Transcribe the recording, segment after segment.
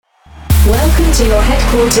Welcome to your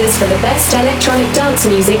headquarters for the best electronic dance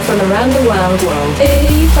music from around the world.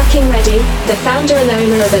 Are you fucking ready? The founder and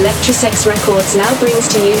owner of Electrosex Records now brings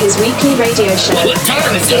to you his weekly radio show.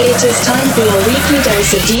 It is time for your weekly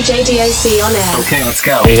dose of DJ D.O.C. on air. Okay, let's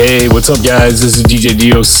go. Hey, what's up, guys? This is DJ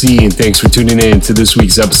D.O.C. and thanks for tuning in to this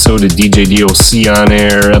week's episode of DJ D.O.C. on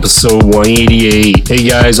air, episode 188. Hey,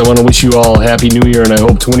 guys, I want to wish you all a happy new year, and I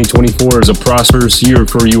hope 2024 is a prosperous year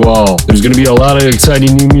for you all. There's going to be a lot of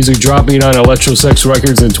exciting new music dropping on Electrosex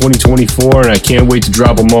Records in 2024, and I can't wait to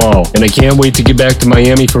drop them all. And I can't wait to get back to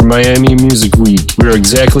Miami for Miami Music Week. We're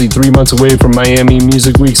exactly 3 months away from Miami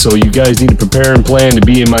Music Week, so you guys need to prepare and plan to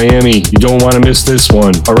be in Miami. You don't want to miss this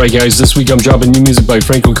one. Alright, guys, this week I'm dropping new music by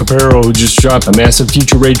Franco Capero, who just dropped a massive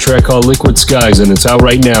future rave track called Liquid Skies, and it's out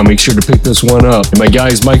right now. Make sure to pick this one up. And my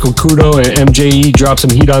guys Michael Kudo and MJE dropped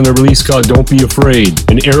some heat on their release called Don't Be Afraid.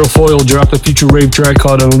 And Aerofoil dropped a future rave track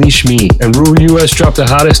called Unleash Me. And Rue US dropped the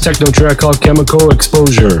hottest techno track called Chemical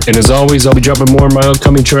Exposure. And as always, I'll be dropping more of my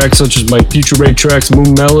upcoming tracks, such as my future rave tracks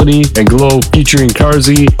Moon Melody and Glow featuring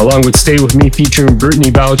Carzy, along with Stay With Me featuring Brittany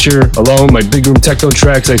Boucher, along with my big room techno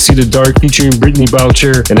tracks I See the Dark featuring Brittany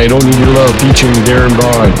Boucher, and I Don't Need Your Love featuring Darren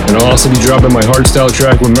Vaughn. And I'll also be dropping my hardstyle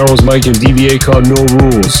track with Meryl's Mike and DVA called No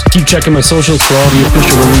Rules. Keep checking my socials for all the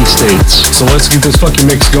official release dates. So let's get this fucking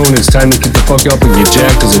mix going. It's time to get the fuck up and get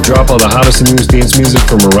jacked as I drop all the hottest and newest dance music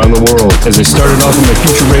from around the world. As I started off with my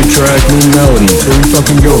future rave track Moon Melody. Here we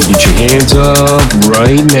fucking go. Get your hands up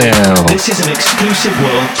right now. This is an exclusive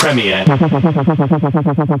world premiere. You're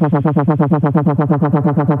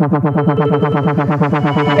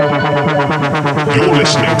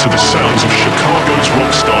listening to the sounds of Chicago's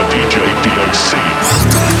rockstar DJ D.O.C.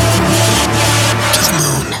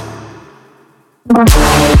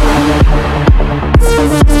 Welcome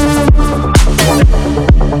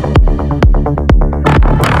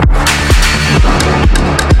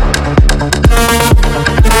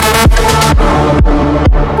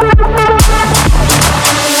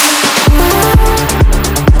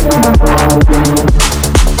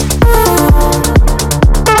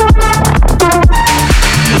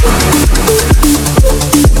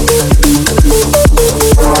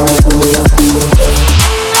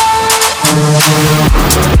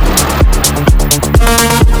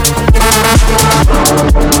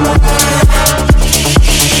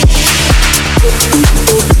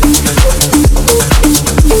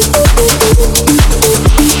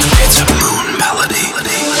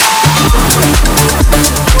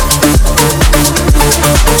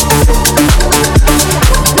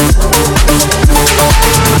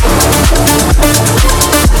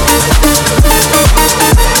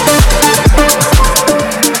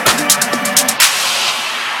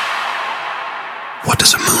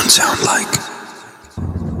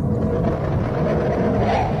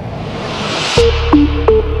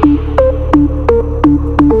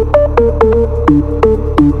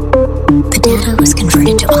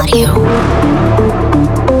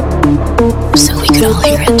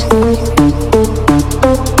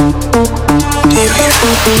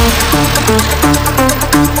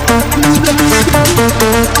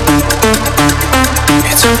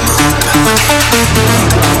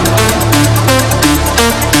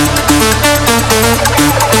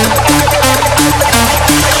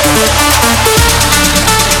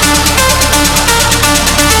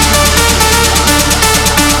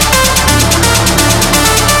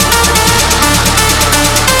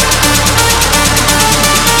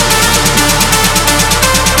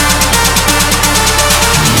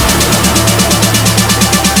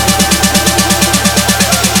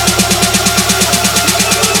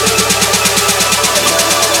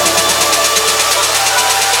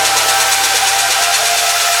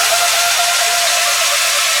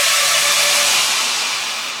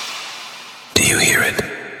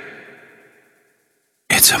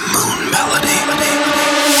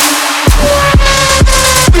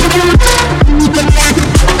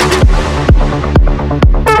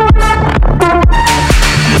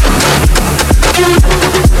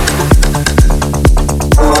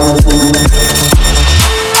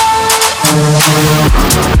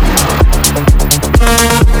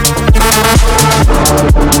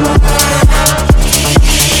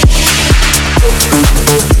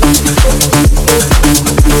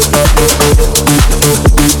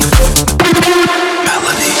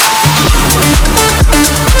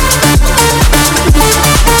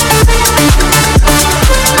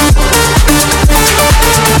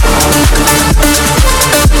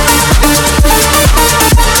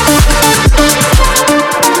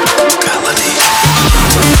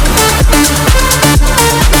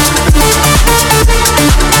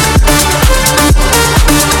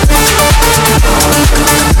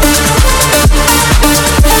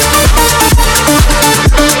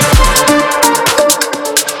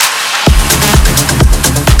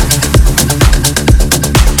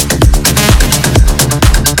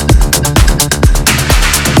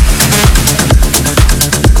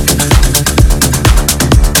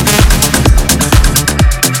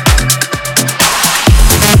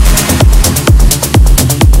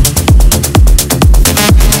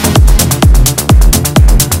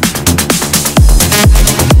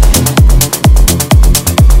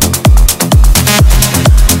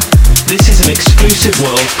exclusive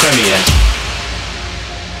world premiere.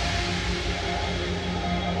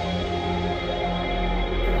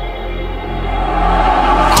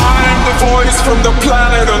 Voice from the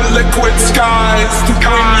planet of liquid skies to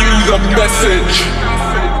bring you the message.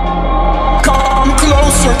 Come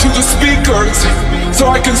closer to the speakers so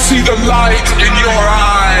I can see the light in your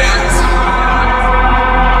eyes.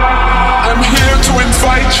 I'm here to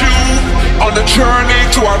invite you on a journey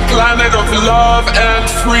to our planet of love and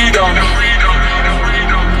freedom.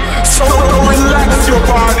 So relax your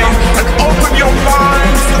body and open your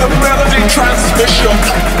mind to the melody transmission.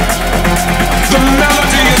 The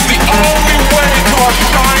melody is the only way to our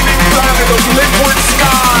shining planet of liquid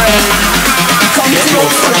sky. Come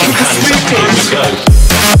closer to the speakers.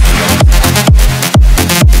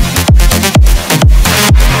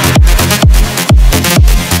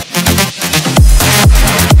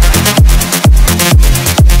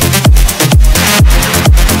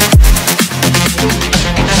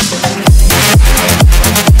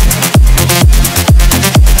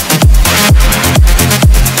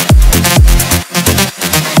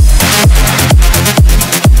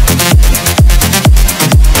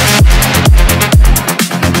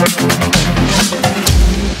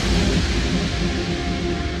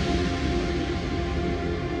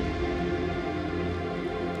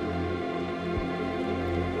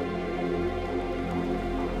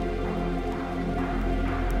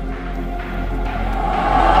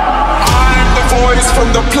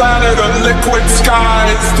 From the planet of liquid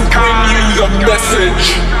skies to bring you the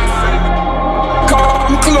message.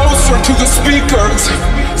 Come closer to the speakers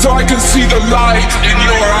so I can see the light in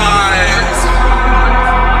your eyes.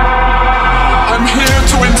 I'm here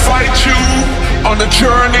to invite you on a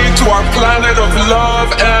journey to our planet of love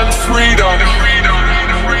and freedom.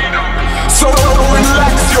 So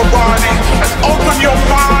relax your body and open your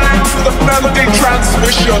mind to the melody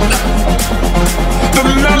transmission. The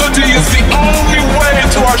melody is the only way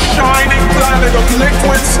to our shining planet of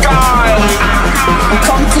liquid sky.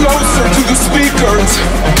 Come closer to the speakers.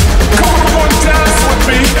 Come on, dance with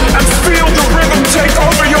me and feel the rhythm take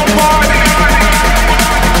over your body.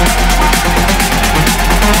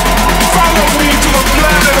 Follow me to the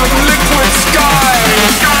planet of liquid sky.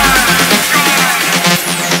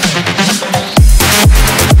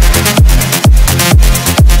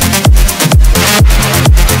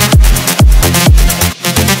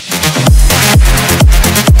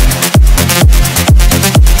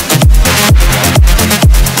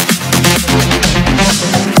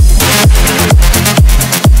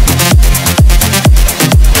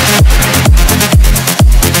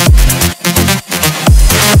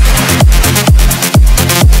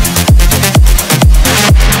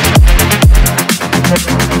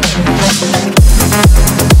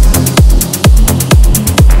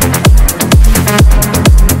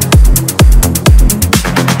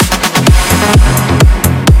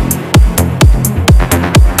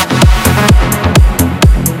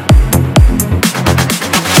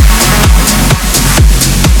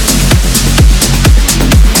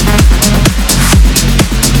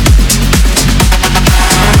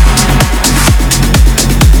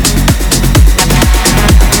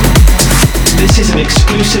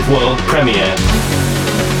 Exclusive world premiere.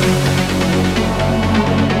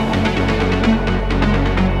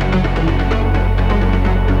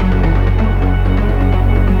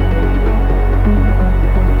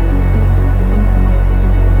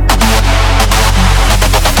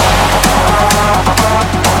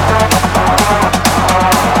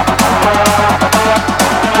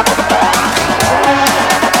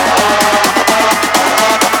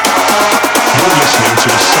 You're listening to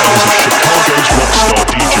the sounds of Chicago's rockstar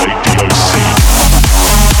DJ D.O.C.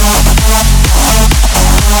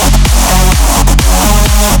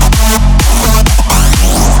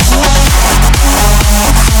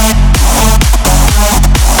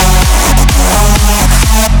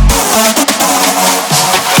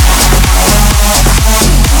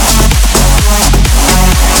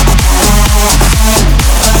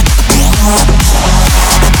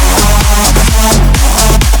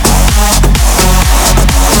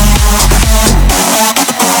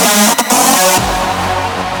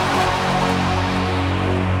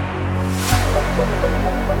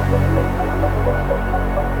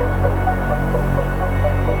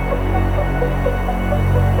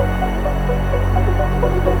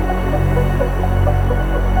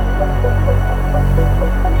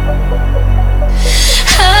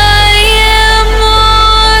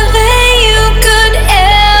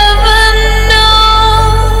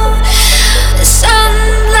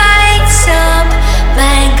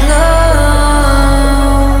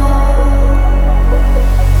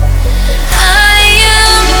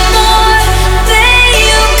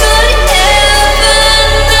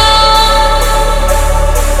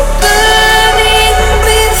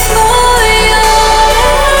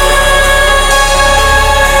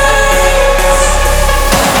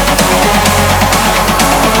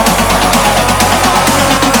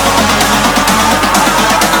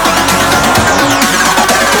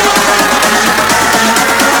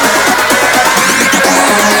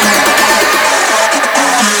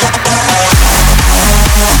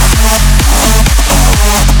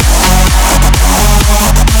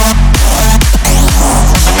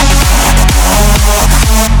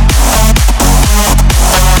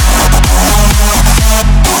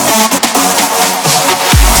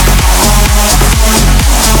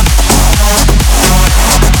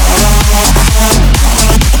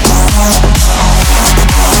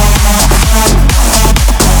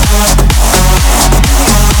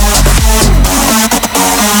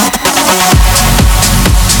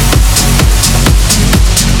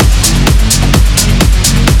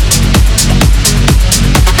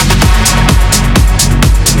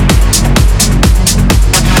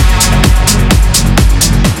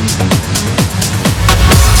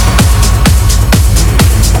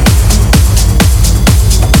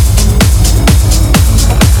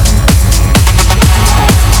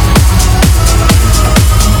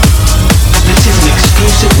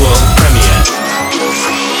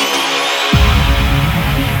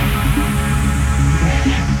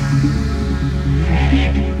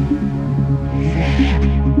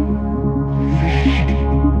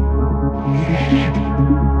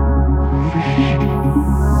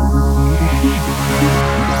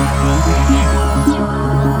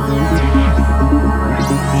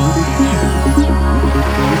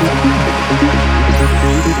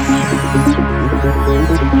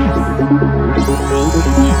 Get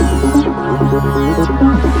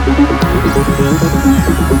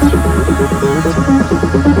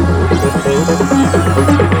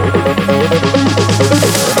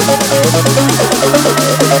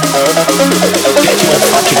your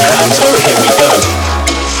fucking hands up, here we go.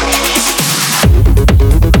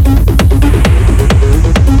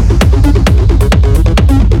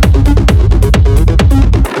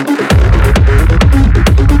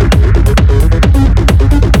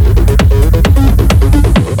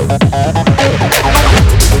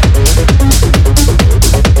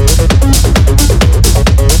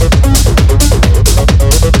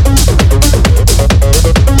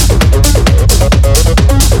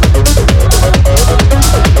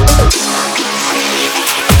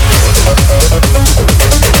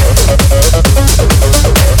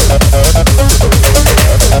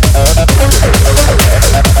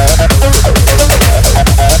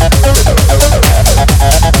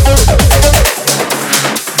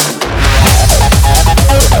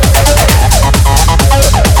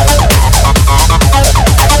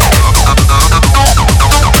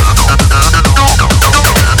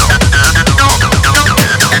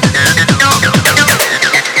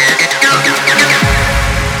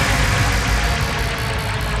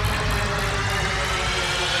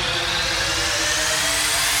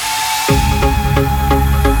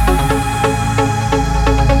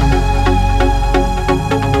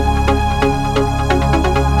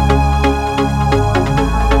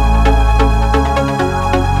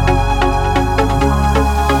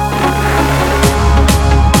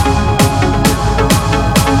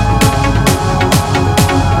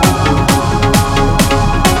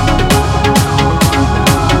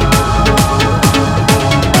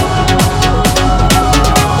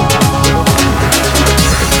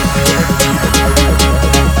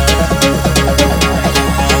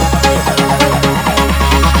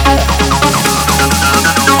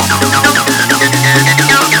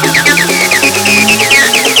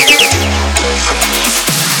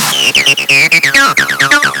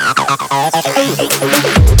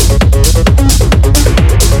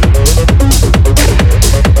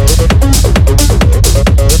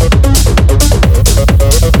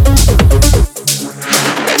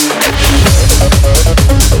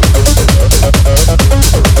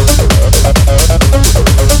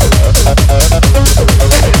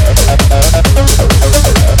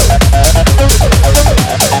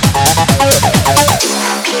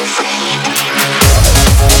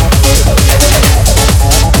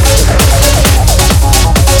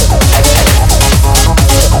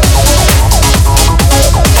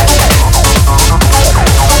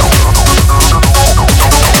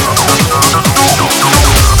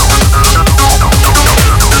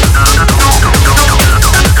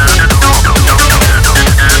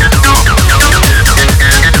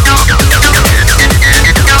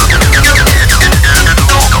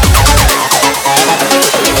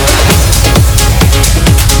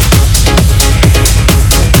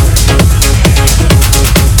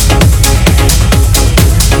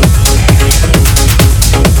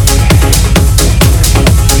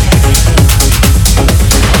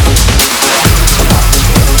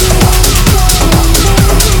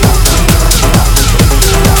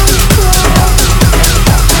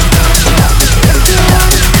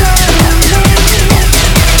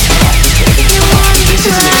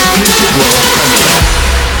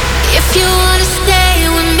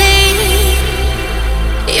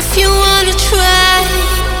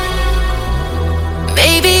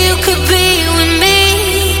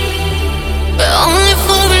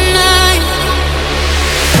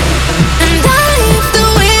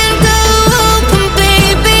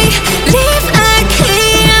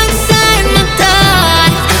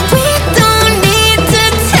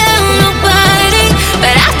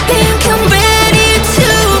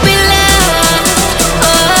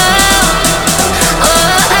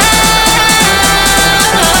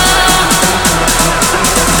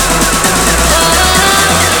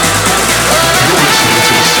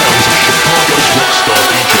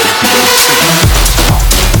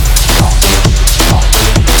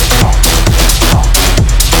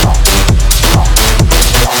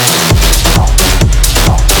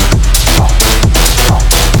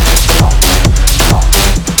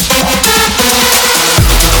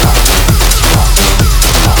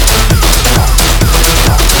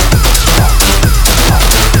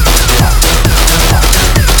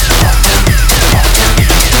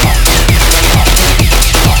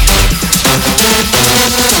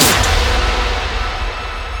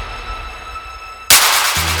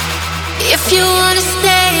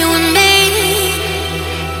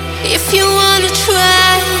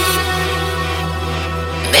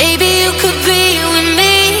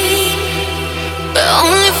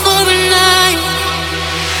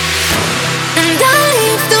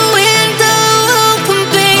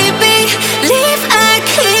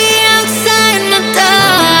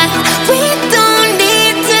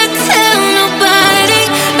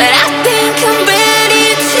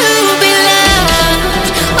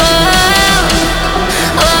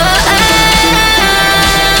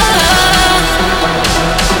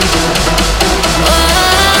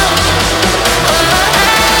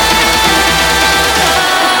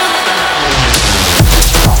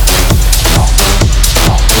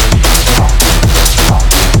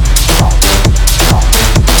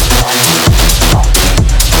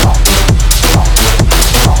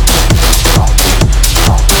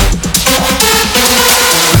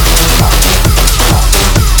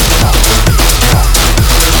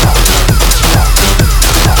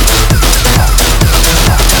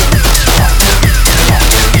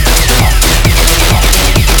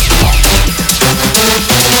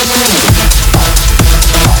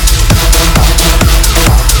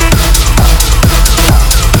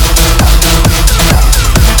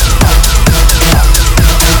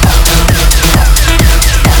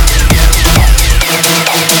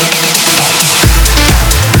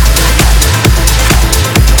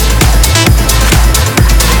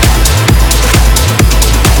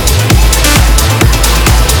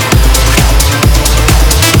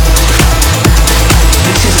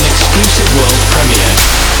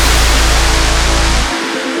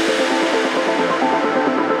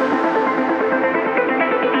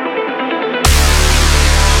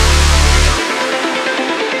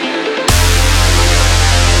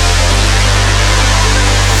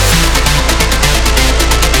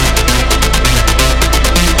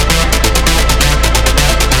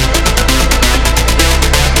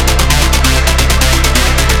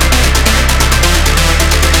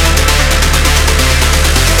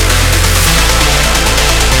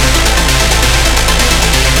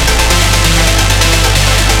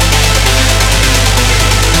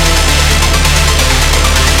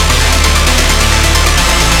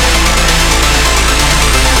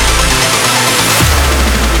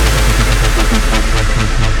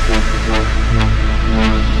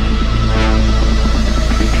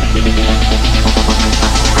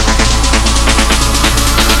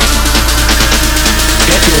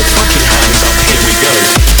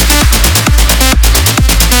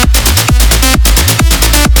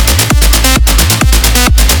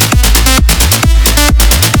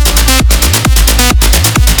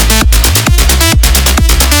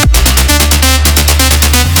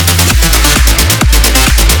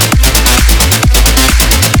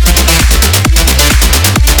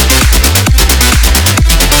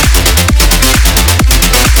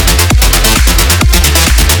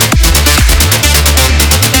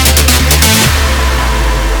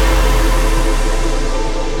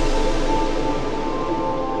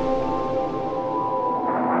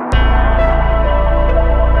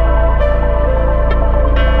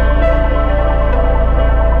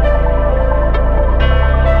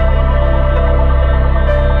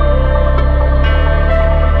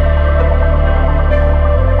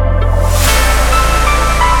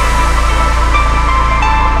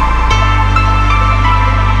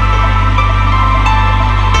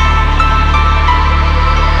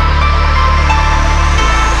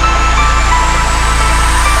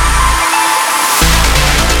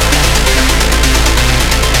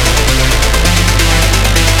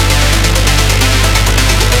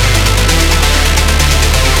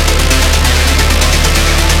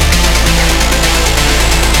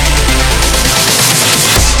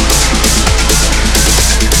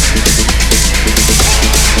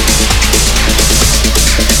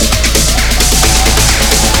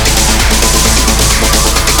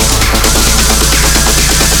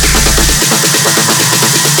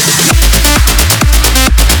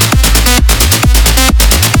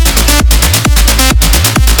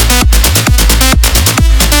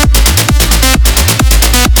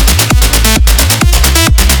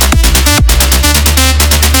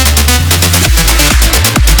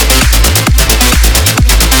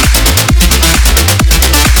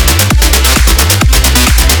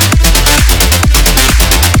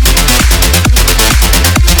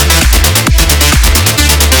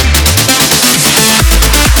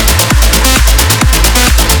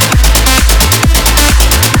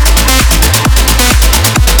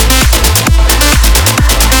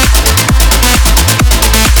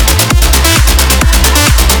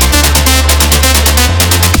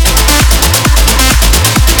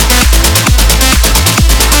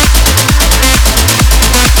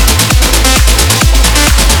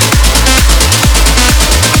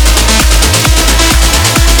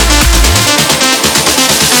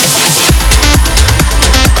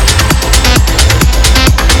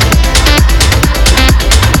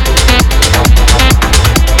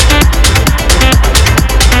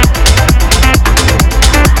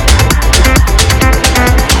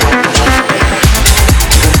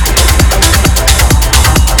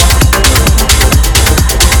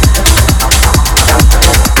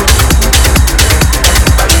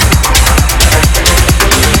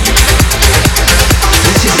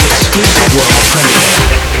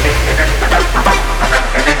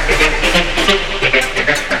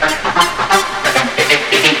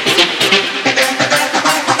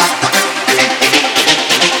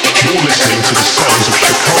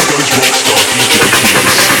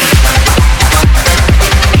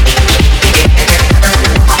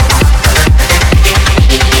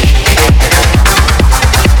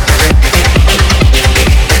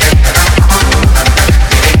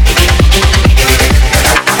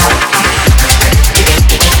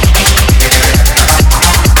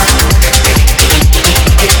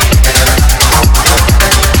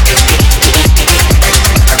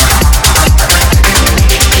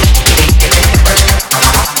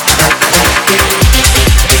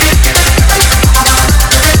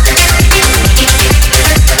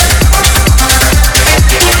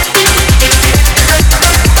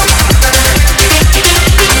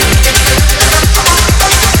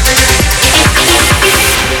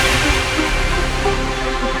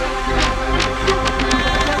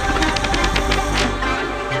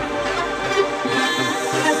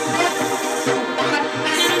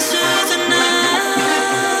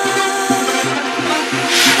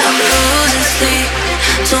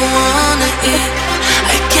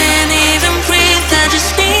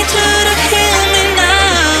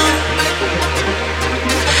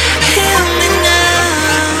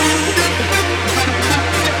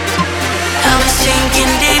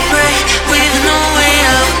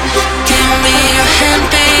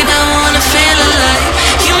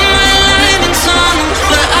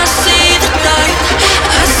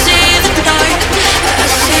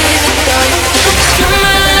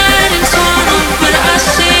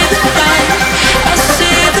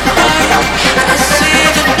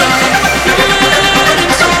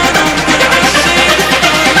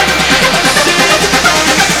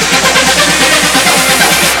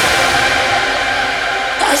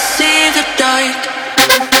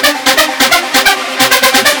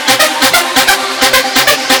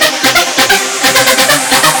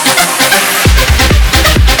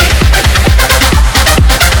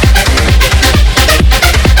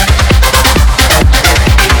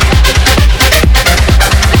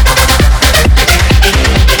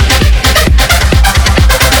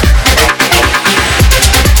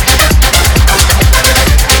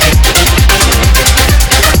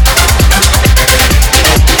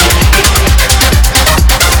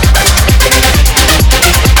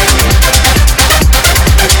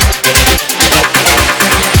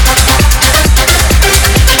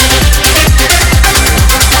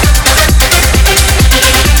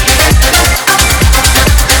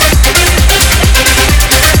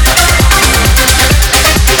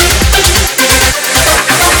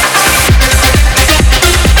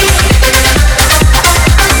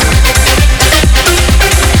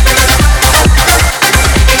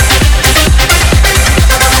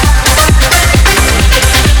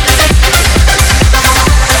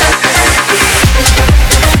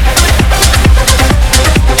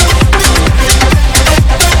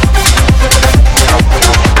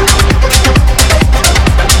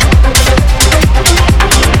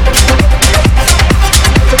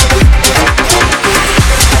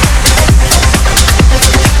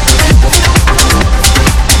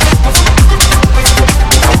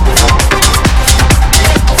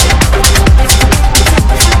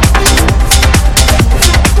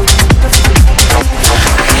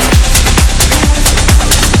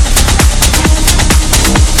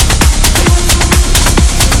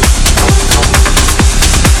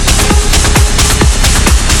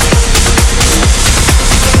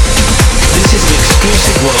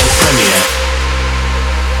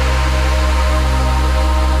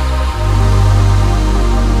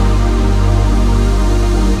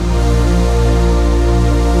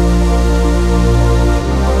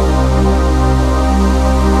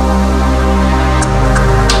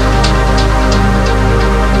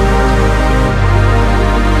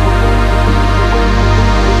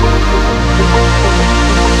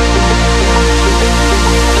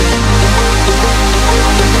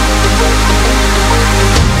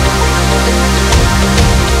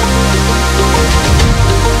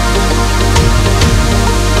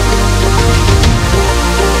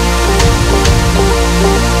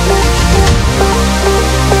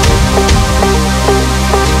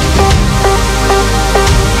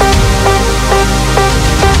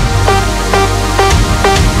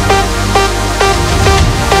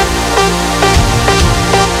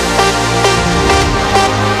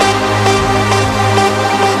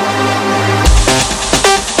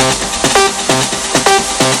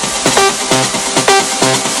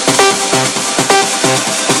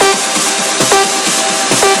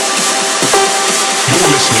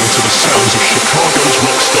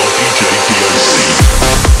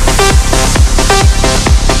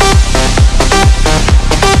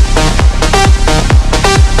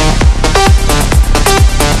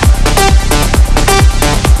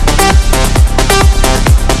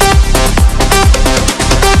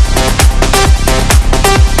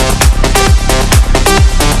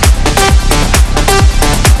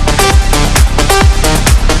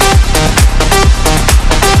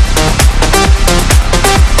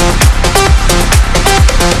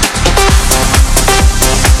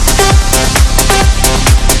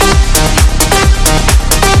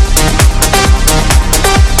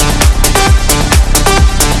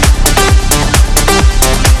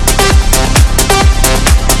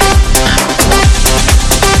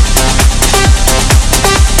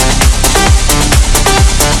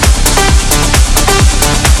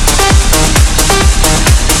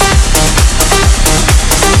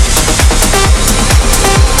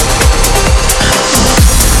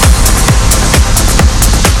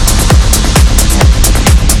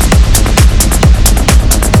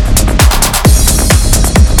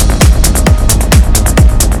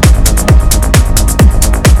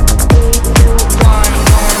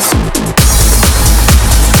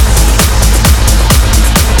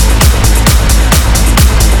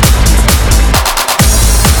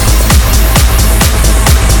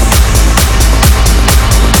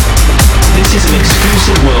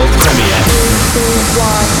 exclusive world premiere. 3, 2, 1,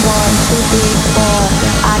 1, 2, 3, 4.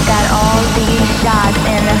 I got all these shots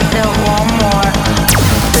and I still want more.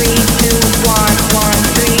 3, 2, 1, 1,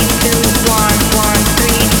 3, 2, 1, 1,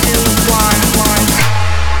 3, 2, 1, 1.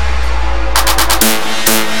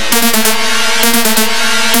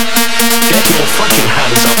 Get your fucking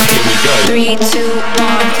hands up, here we go. 3, 2,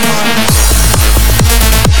 1, 1.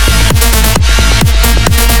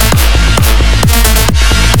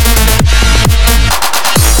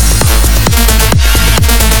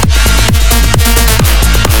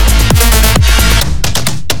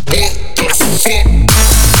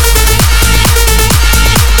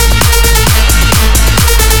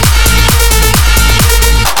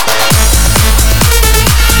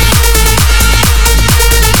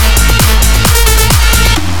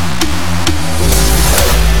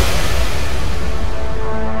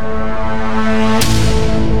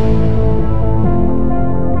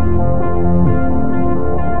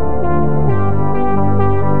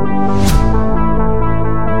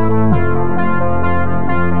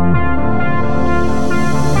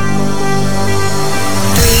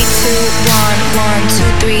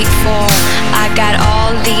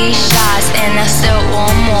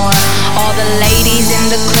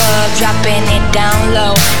 Dropping it down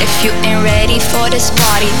low. If you ain't ready for this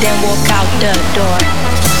party, then walk out the door.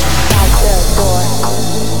 Out the door.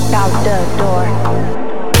 Out the door.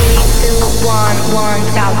 3, 2, 1, 1.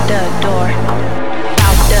 Out the door.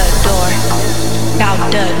 Out the door. Out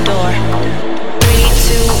the door. 3,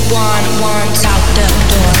 2, 1, 1. Out the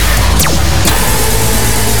door.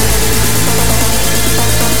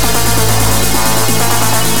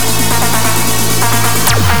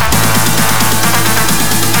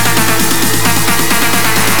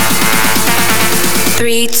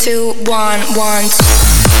 3, 2, 1, 1.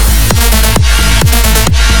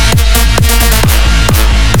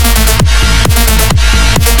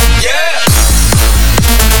 Yeah.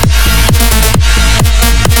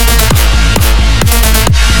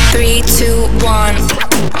 3, 2, 1.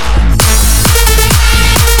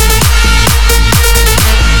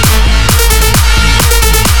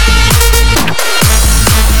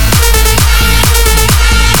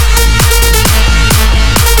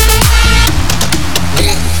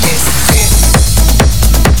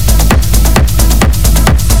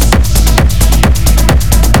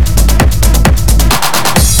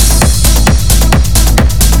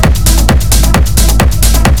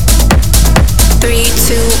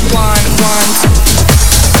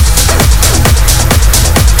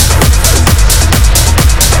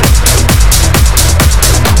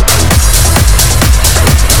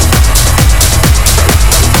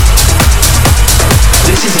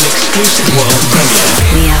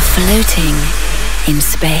 Floating in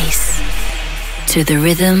space to the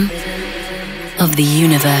rhythm of the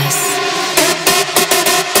universe.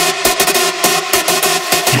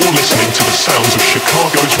 You're listening to the sounds of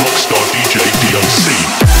Chicago's rockstar DJ D.O.C.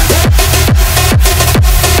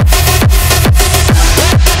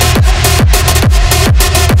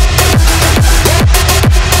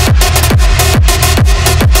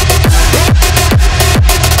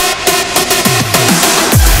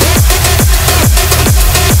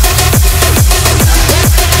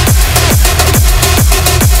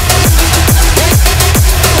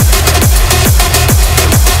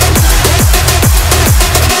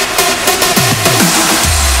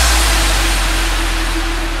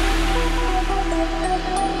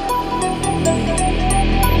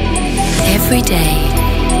 Every day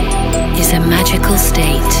is a magical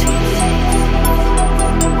state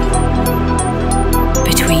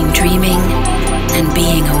between dreaming and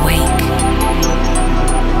being awake.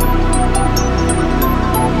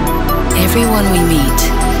 Everyone we meet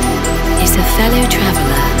is a fellow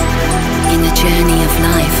traveler in the journey of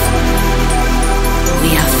life.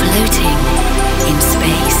 We are floating in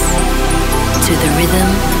space to the rhythm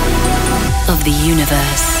of the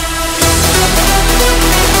universe.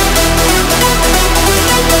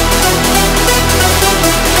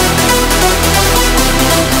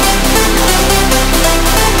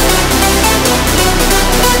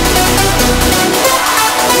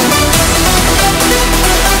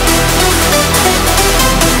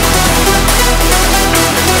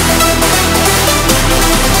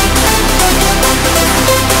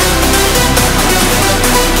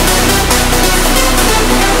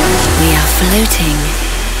 We are floating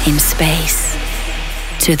in space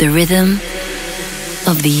to the rhythm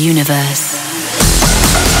of the universe.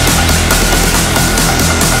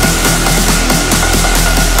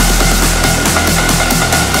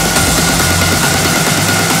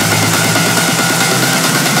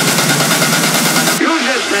 You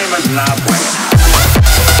just name us now,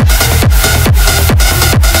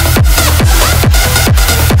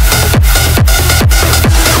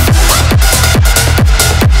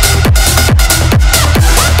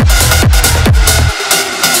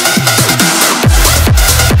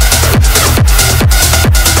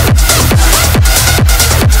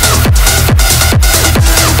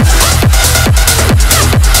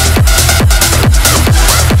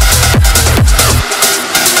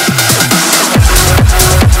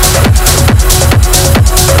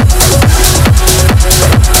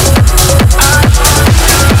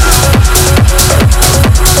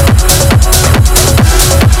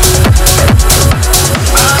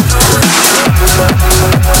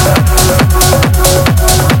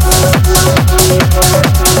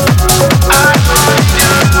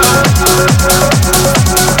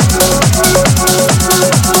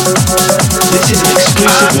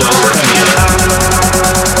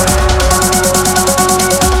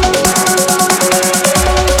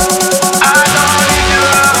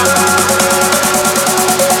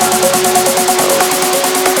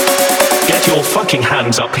 fucking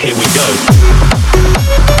hands up, here we go.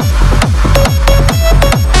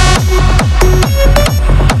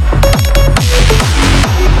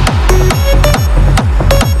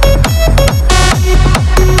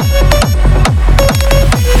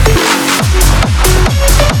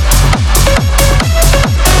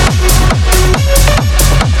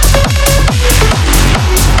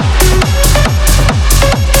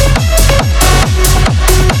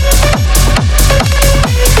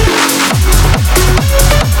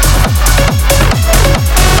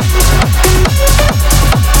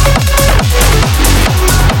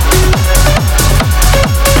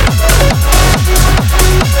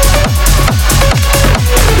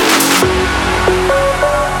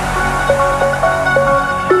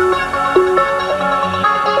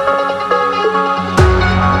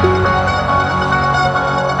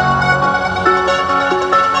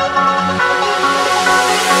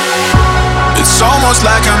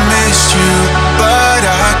 Like I missed you, but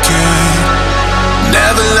I can't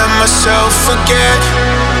never let myself forget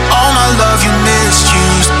all my love you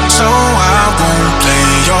misused, so I won't play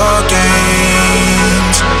your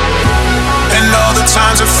games. And all the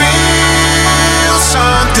times I feel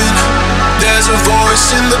something, there's a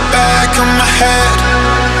voice in the back of my head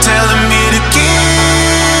telling me to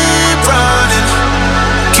keep running,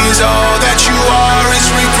 'cause all that you are is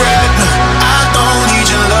regret. No, I don't need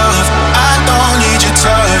your love, I don't need your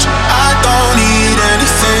touch, I don't need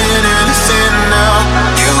anything, anything now.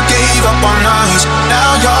 You gave up on us,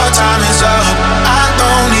 now your time is up. I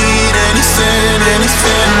don't need anything,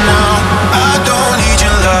 anything now. I don't need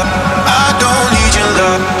your love, I don't need your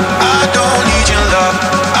love, I don't need your love,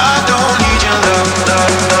 I don't need your love,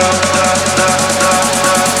 love, love, love, love,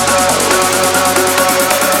 love, love,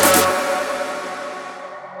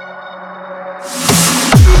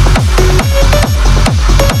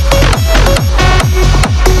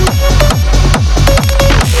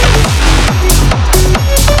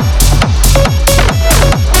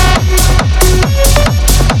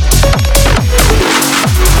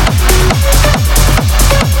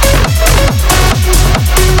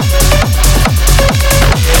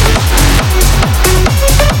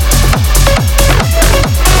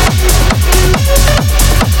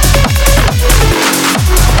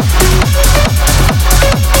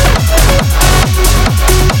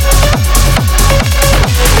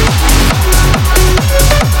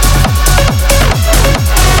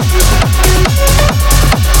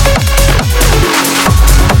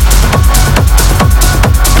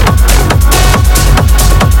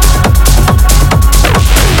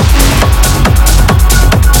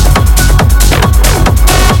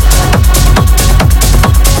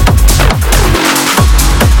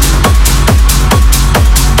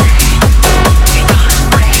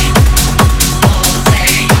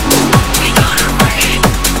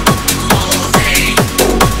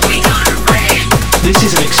 This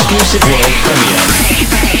is an exclusive world premiere.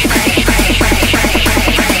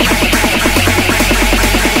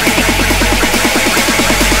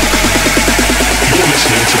 You're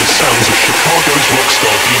listening to the sounds of Chicago's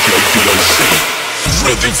rockstar DJ D.O.C.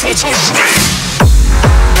 Ready for the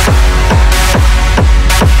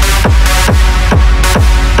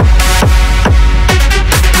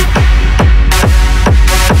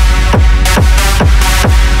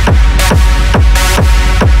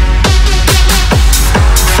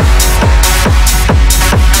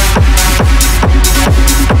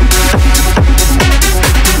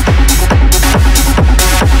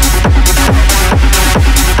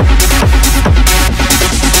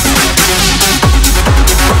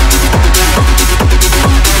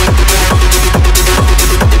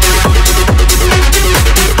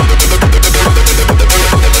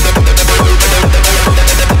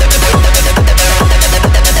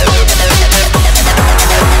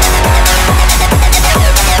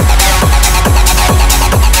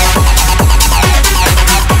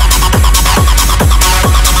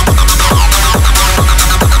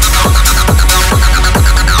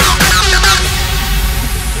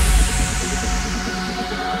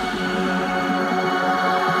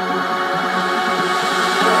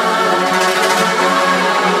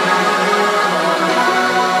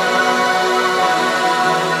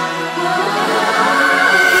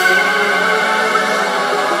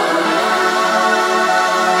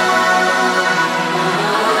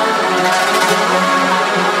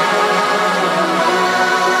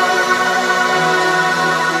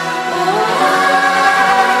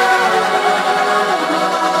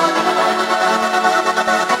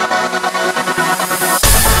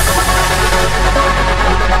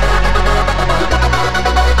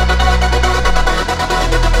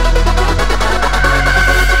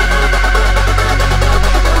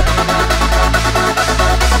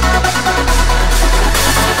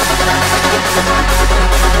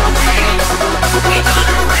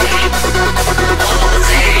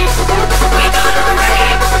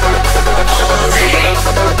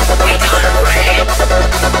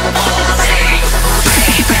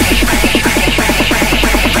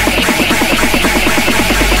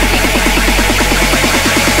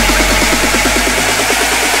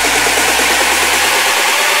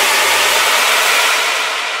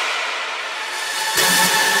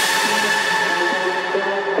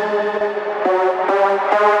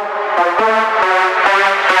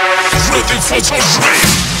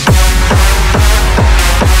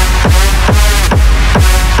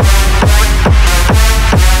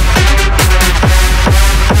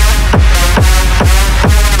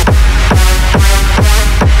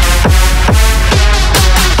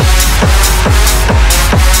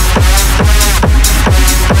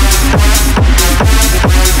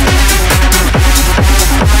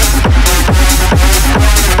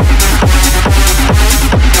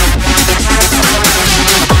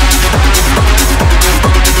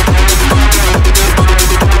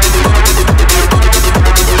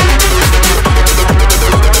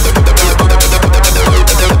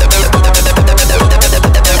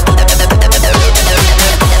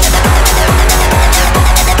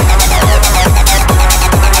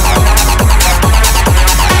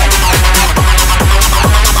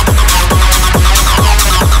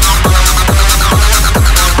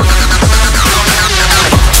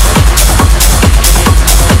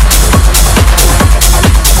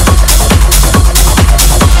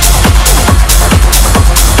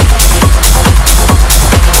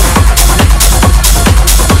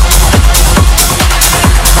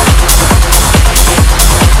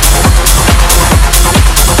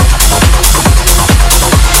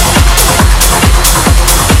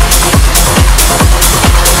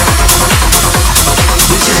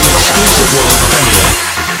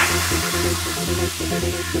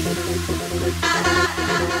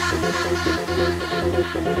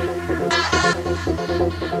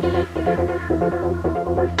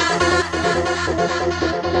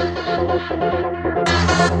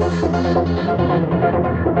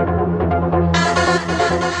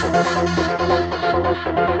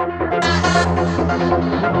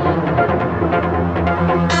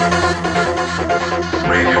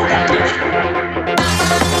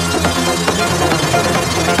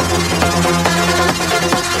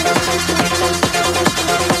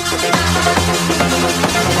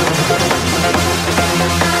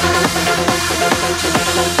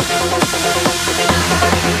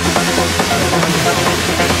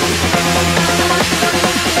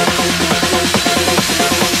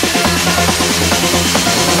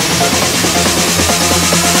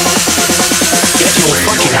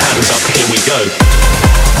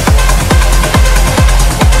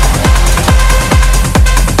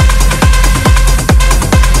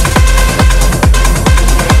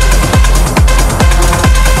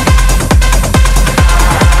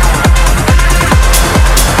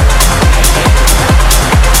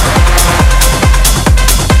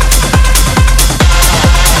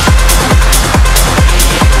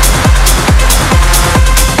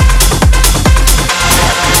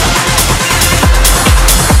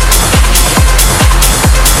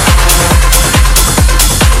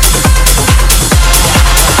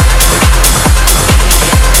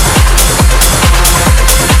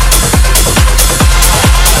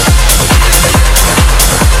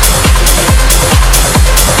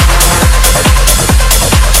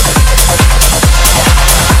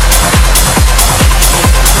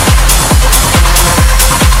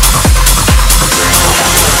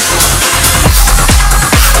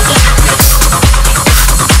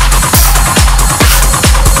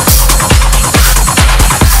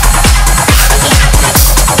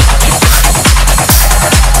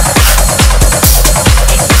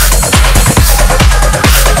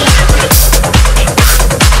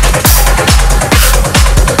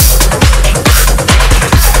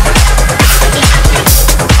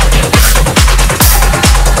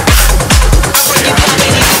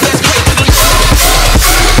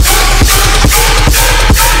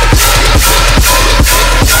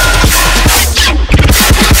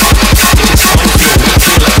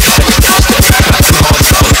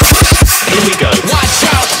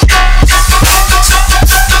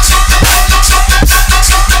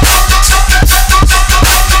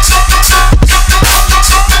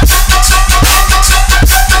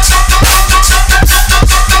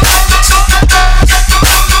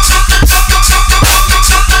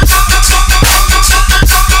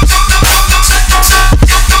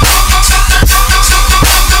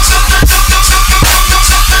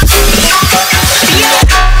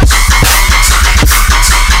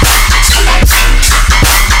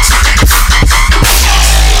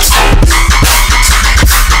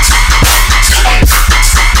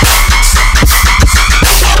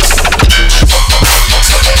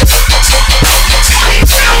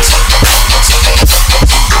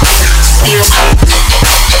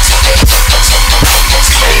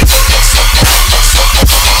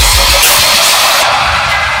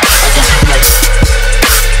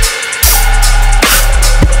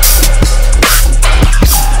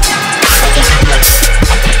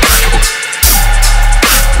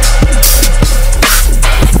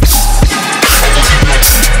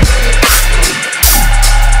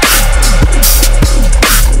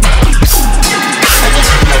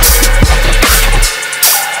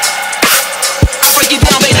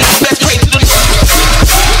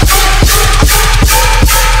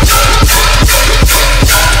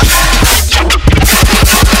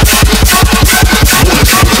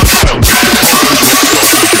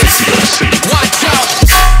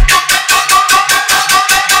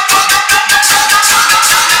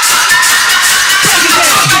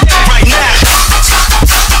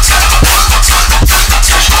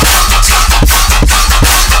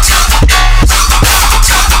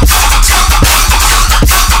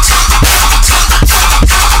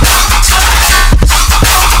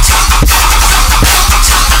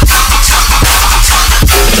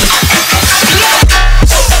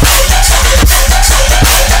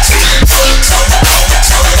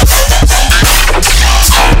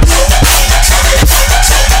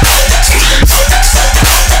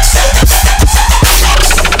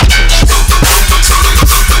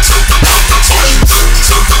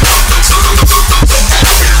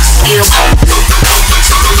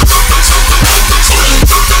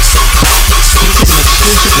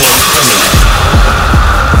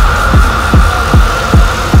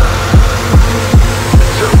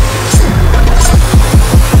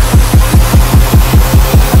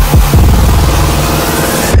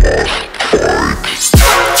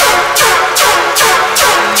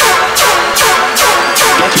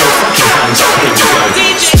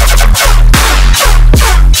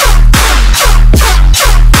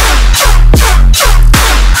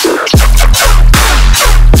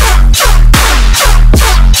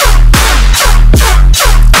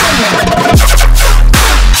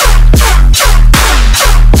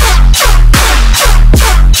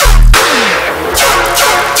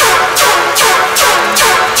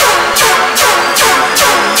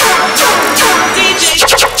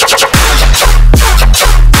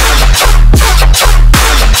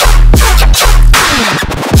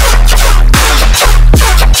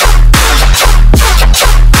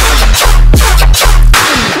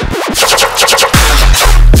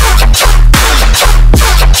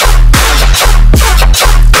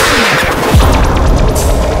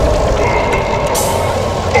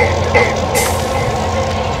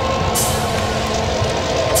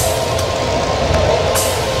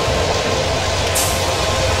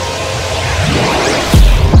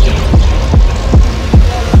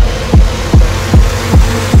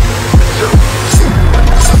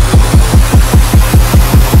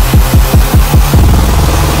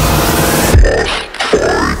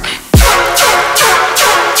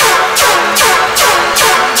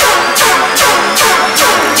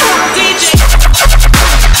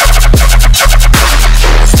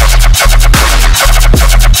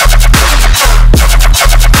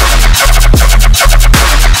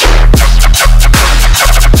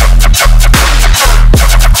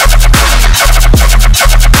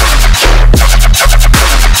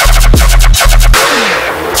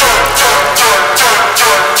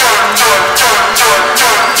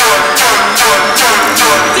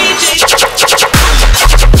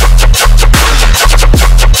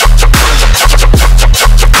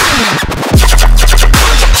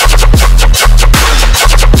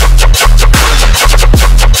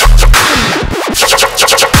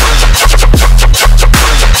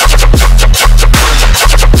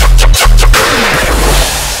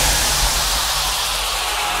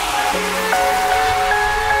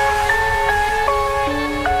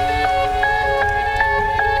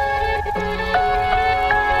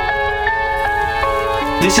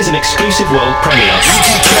This is an exclusive world premiere. You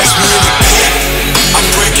can catch me in the pit. I'm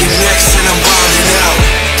breaking necks and I'm wilding out.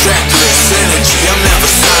 Dracula's energy, I'm never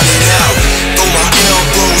signing out. Throw my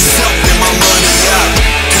elbows up and my money up.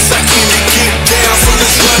 Cause I came to get down, so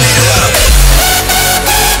let's run it up.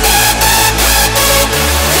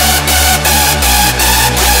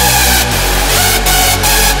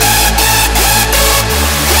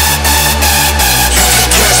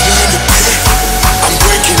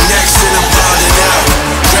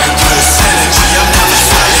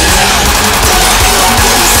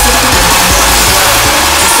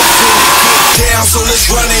 So let's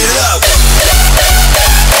run it up.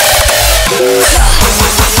 You're listening to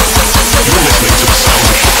the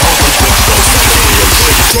sounds of Chicago's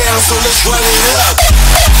down, so let's run it up.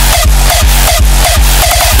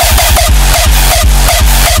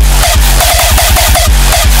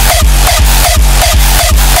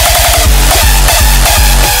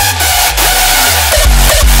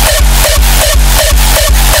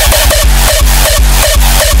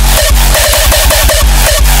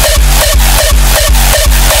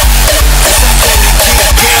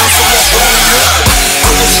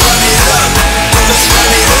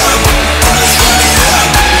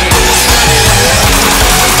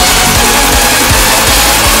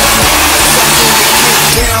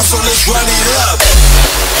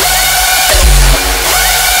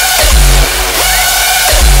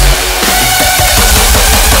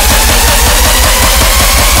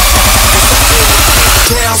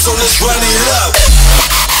 So let's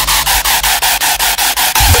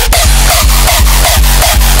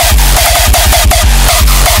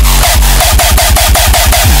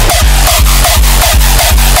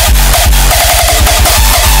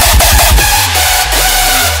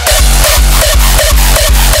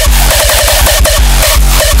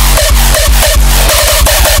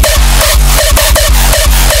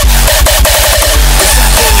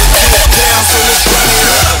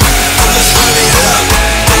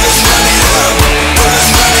run it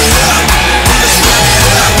up.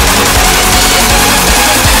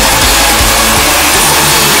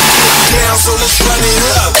 Down, so let's run it up. So let's run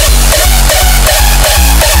it up.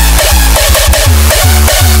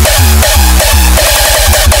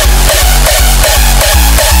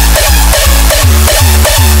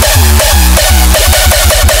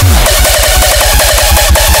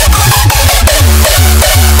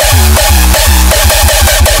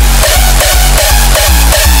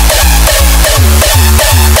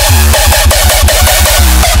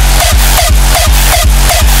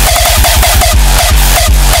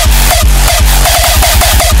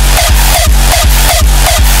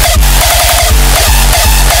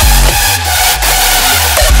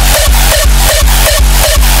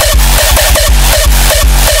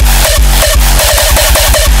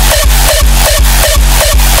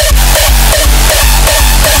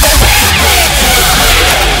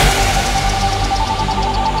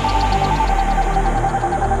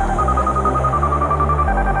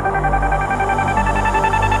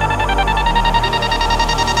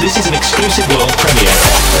 This is an exclusive world premiere.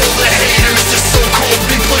 The haters, the so-called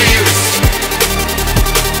big players.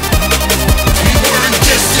 We weren't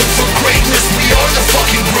destined for greatness, we are the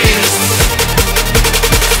fucking greatest.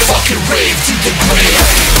 Fucking rave to the grave.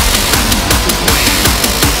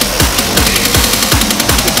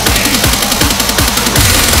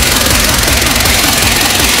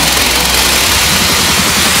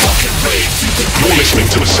 You're listening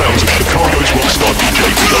to the sounds of Chicago's rockstar DJ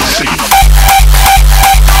D.O.C.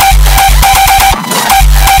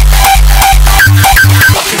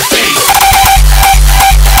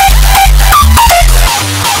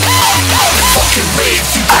 Fucking rave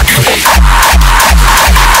to the grave.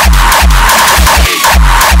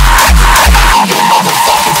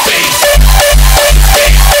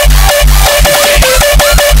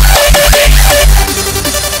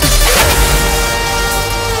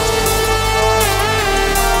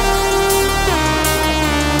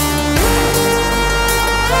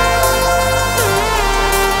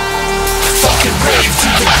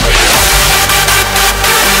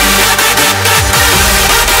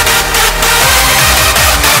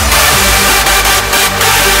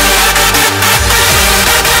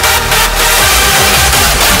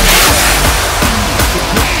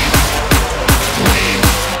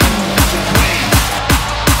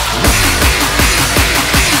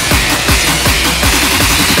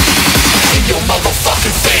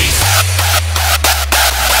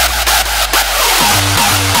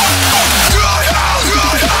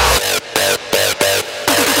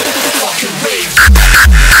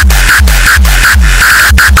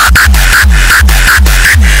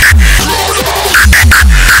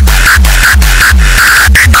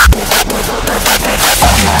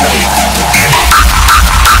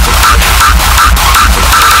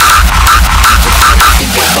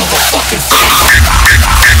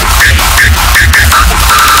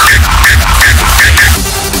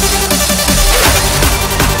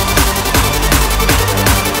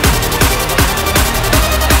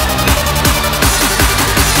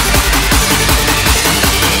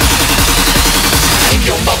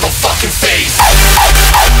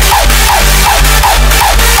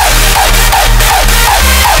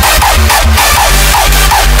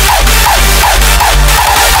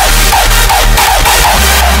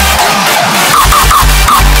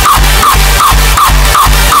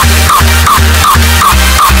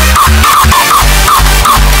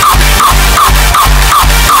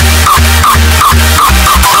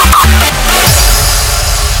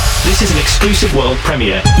 exclusive world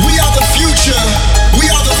premiere. We are the future.